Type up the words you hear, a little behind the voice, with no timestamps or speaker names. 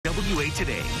KNWA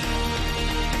Today.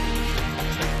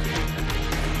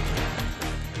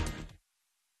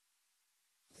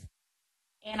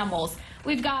 Animals.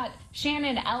 We've got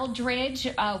Shannon Eldridge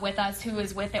with us, who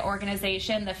is with the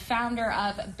organization, the founder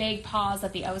of Big Paws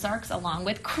of the Ozarks, along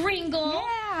with Kringle.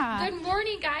 Yeah. Good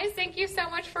morning, guys. Thank you so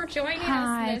much for joining us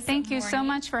Hi, this thank you so morning.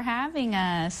 much for having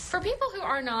us. For people who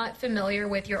are not familiar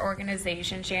with your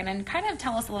organization, Shannon, kind of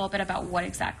tell us a little bit about what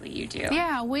exactly you do.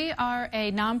 Yeah, we are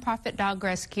a nonprofit dog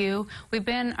rescue. We've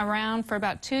been around for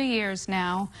about 2 years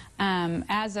now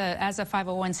as a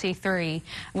 501c3.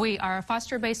 We are a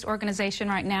foster-based organization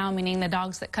right now, meaning the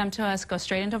dogs that come to us go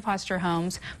straight into foster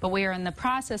homes, but we are in the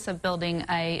process of building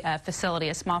a facility,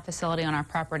 a small facility on our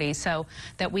property, so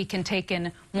that we can take in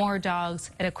more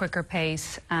dogs at a quicker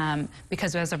pace,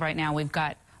 because as of right now we've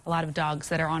got a lot of dogs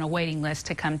that are on a waiting list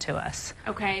to come to us.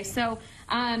 Okay, so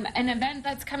an event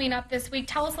that's coming up this week.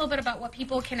 Tell us a little bit about what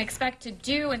people can expect to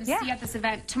do and see at this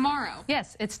event tomorrow.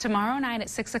 Yes, it's tomorrow night at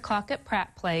 6 o'clock at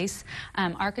Pratt Place.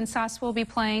 Arkansas will be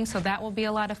playing, so that will be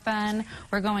a lot of fun.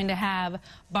 We're going to have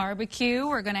barbecue.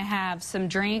 We're going to have some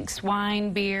drinks,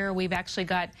 wine, beer. We've actually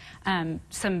got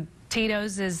some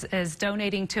Tito's is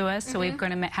donating to us, so we're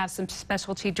going to have some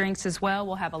specialty drinks as well.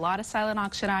 We'll have a lot of silent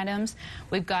auction items.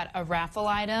 We've got a raffle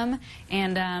item,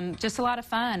 and just a lot of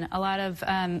fun, a lot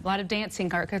of dancing.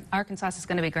 Arkansas is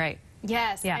going to be great.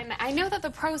 Yes, Yeah. and I know that the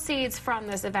proceeds from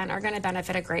this event are going to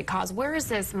benefit a great cause. Where is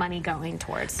this money going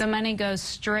towards? The money goes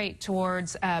straight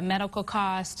towards medical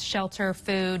costs, shelter,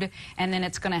 food, and then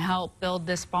it's going to help build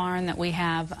this barn that we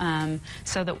have,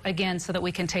 so that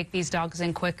we can take these dogs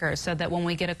in quicker, so that when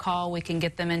we get a call, we can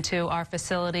get them into our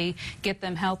facility, get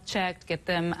them health checked, get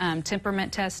them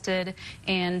temperament tested,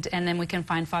 and then we can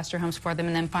find foster homes for them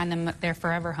and then find them their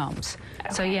forever homes.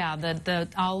 Okay. So yeah,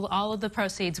 all of the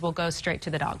proceeds will go straight to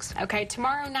the dogs. Okay,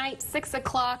 tomorrow night, 6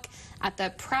 o'clock at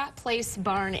the Pratt Place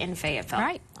Barn in Fayetteville.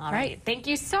 Right. All right. Thank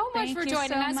you so much for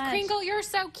joining us. Much. Kringle, you're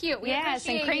so cute. We yes,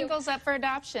 and Kringle's up for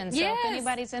adoption, so if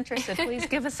anybody's interested, please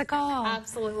give us a call.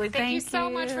 Absolutely. Thank you so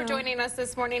much for joining us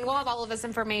this morning. We'll have all of this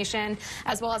information,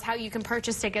 as well as how you can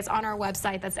purchase tickets, on our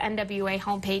website. That's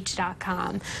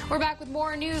nwahomepage.com. We're back with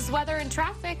more news, weather, and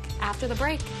traffic after the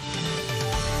break.